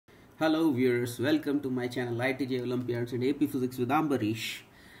Hello viewers, welcome to my channel ITJ Olympiads and AP Physics with Ambarish.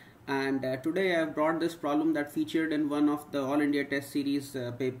 And today I have brought this problem that featured in one of the All India Test Series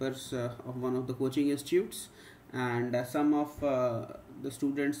papers of one of the coaching institutes. And some of the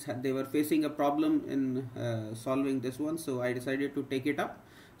students, they were facing a problem in solving this one, so I decided to take it up.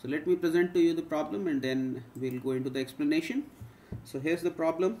 So let me present to you the problem and then we'll go into the explanation. So here's the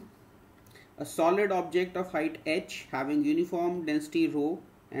problem. A solid object of height h having uniform density rho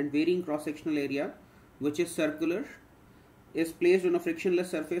and varying cross-sectional area, which is circular, is placed on a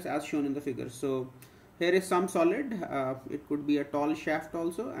frictionless surface as shown in the figure. So here is some solid, it could be a tall shaft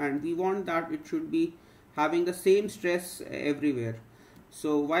also, and we want that it should be having the same stress everywhere.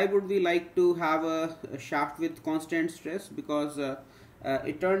 So why would we like to have a shaft with constant stress? Because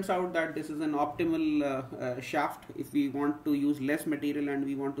it turns out that this is an optimal shaft if we want to use less material and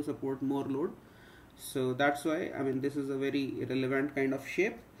we want to support more load. So that's why, this is a very relevant kind of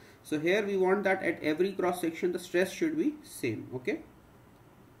shape. So here we want that at every cross section the stress should be same. Okay.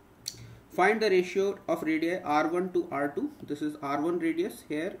 Find the ratio of radii R1 to R2. This is R1 radius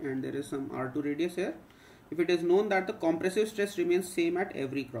here and there is some R2 radius here. If it is known that the compressive stress remains same at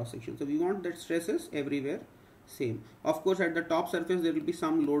every cross section. So we want that stress is everywhere same. Of course at the top surface there will be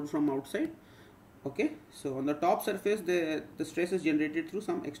some load from outside. Okay, so on the top surface the stress is generated through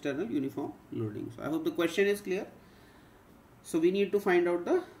some external uniform loading. So I hope the question is clear. So we need to find out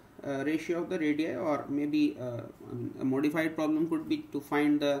the ratio of the radii, or maybe a modified problem could be to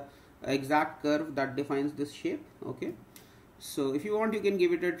find the exact curve that defines this shape. Okay, so if you want you can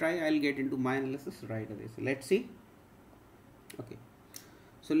give it a try. I'll get into my analysis right away. So let's see. Okay,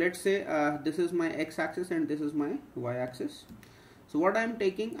 so let's say this is my x-axis and this is my y-axis. So what I am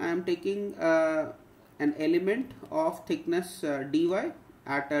taking an element of thickness dy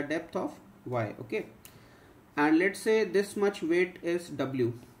at a depth of y. Okay, and let's say this much weight is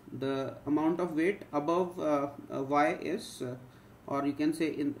w. The amount of weight above y is, or you can say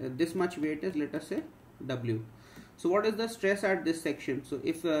in this much weight is, let us say, w. So what is the stress at this section? So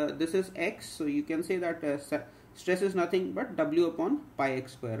if this is x, so you can say that stress is nothing but w upon pi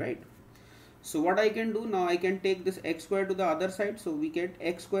x square, right? So what I can do now, I can take this x square to the other side. So we get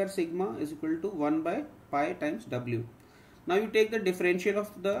x square sigma is equal to 1 by pi times w. Now you take the differential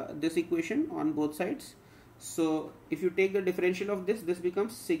of this equation on both sides. So if you take the differential of this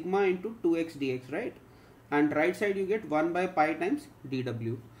becomes sigma into 2x dx, right? And right side you get 1 by pi times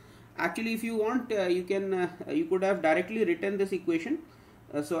dw. Actually if you want you could have directly written this equation.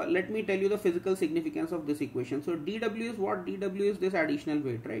 So let me tell you the physical significance of this equation. So dw is what? dw is this additional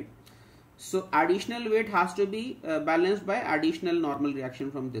weight, right? So additional weight has to be balanced by additional normal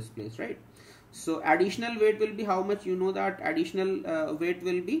reaction from this place, right? So additional weight will be how much? You know that additional weight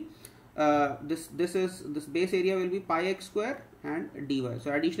will be this base area will be pi x square and dy.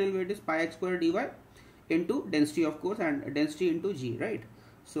 So additional weight is pi x square dy into density, of course, and density into g, right?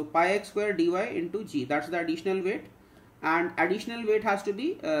 So pi x square dy into g, that's the additional weight, and additional weight has to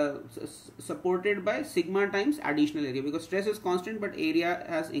be supported by sigma times additional area, because stress is constant but area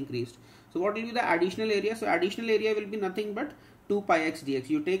has increased. So what will be the additional area? So additional area will be nothing but 2 pi x dx.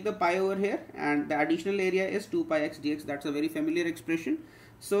 You take the pi over here and the additional area is 2 pi x dx. That's a very familiar expression.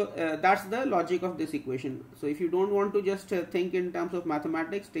 So that's the logic of this equation. So if you don't want to just think in terms of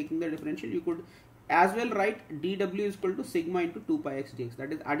mathematics, taking the differential, you could as well write dw is equal to sigma into 2 pi x dx.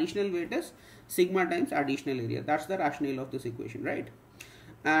 That is additional weight is sigma times additional area. That's the rationale of this equation, right?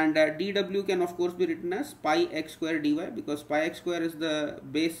 And dw can of course be written as pi x square dy, because pi x square is the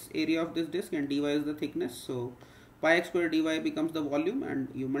base area of this disk and dy is the thickness. So pi x square dy becomes the volume and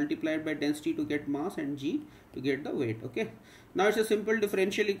you multiply it by density to get mass and g to get the weight. Okay, now it's a simple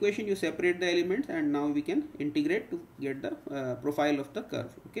differential equation. You separate the elements and now we can integrate to get the profile of the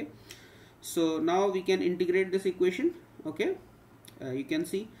curve. Okay, so now we can integrate this equation. Okay, you can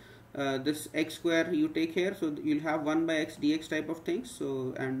see this x square you take here, so you'll have 1 by x dx type of things.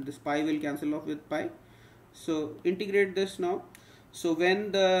 So and this pi will cancel off with pi. So integrate this now. So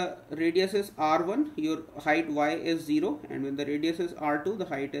when the radius is r1, your height y is 0, and when the radius is r2, the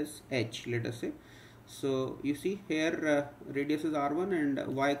height is h, let us say. So you see here radius is r1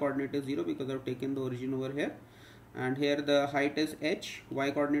 and y coordinate is 0 because I've taken the origin over here, and here the height is h,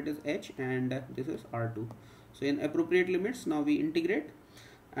 y coordinate is h, and this is r2. So in appropriate limits now we integrate,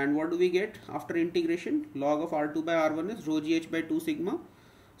 and what do we get after integration? Log of r2 by r1 is rho gh by 2 sigma.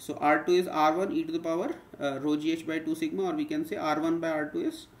 So r2 is r1 e to the power rho gh by 2 sigma, or we can say r1 by r2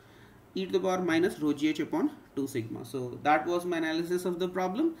 is e to the power minus rho gh upon 2 sigma. So that was my analysis of the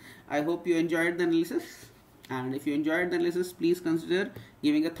problem. I hope you enjoyed the analysis, And if you enjoyed the analysis, please consider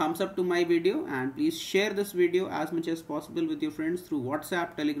giving a thumbs up to my video, and please share this video as much as possible with your friends through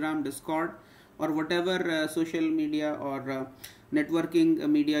WhatsApp, Telegram, Discord, or whatever social media or networking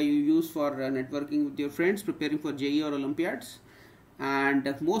media you use for networking with your friends preparing for JEE or Olympiads.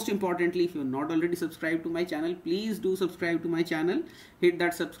 And most importantly, if you're not already subscribed to my channel, please do subscribe to my channel. Hit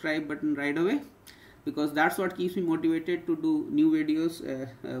that subscribe button right away, because that's what keeps me motivated to do new videos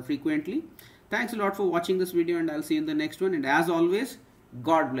frequently. Thanks a lot for watching this video, and I'll see you in the next one. And as always,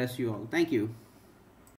 God bless you all. Thank you.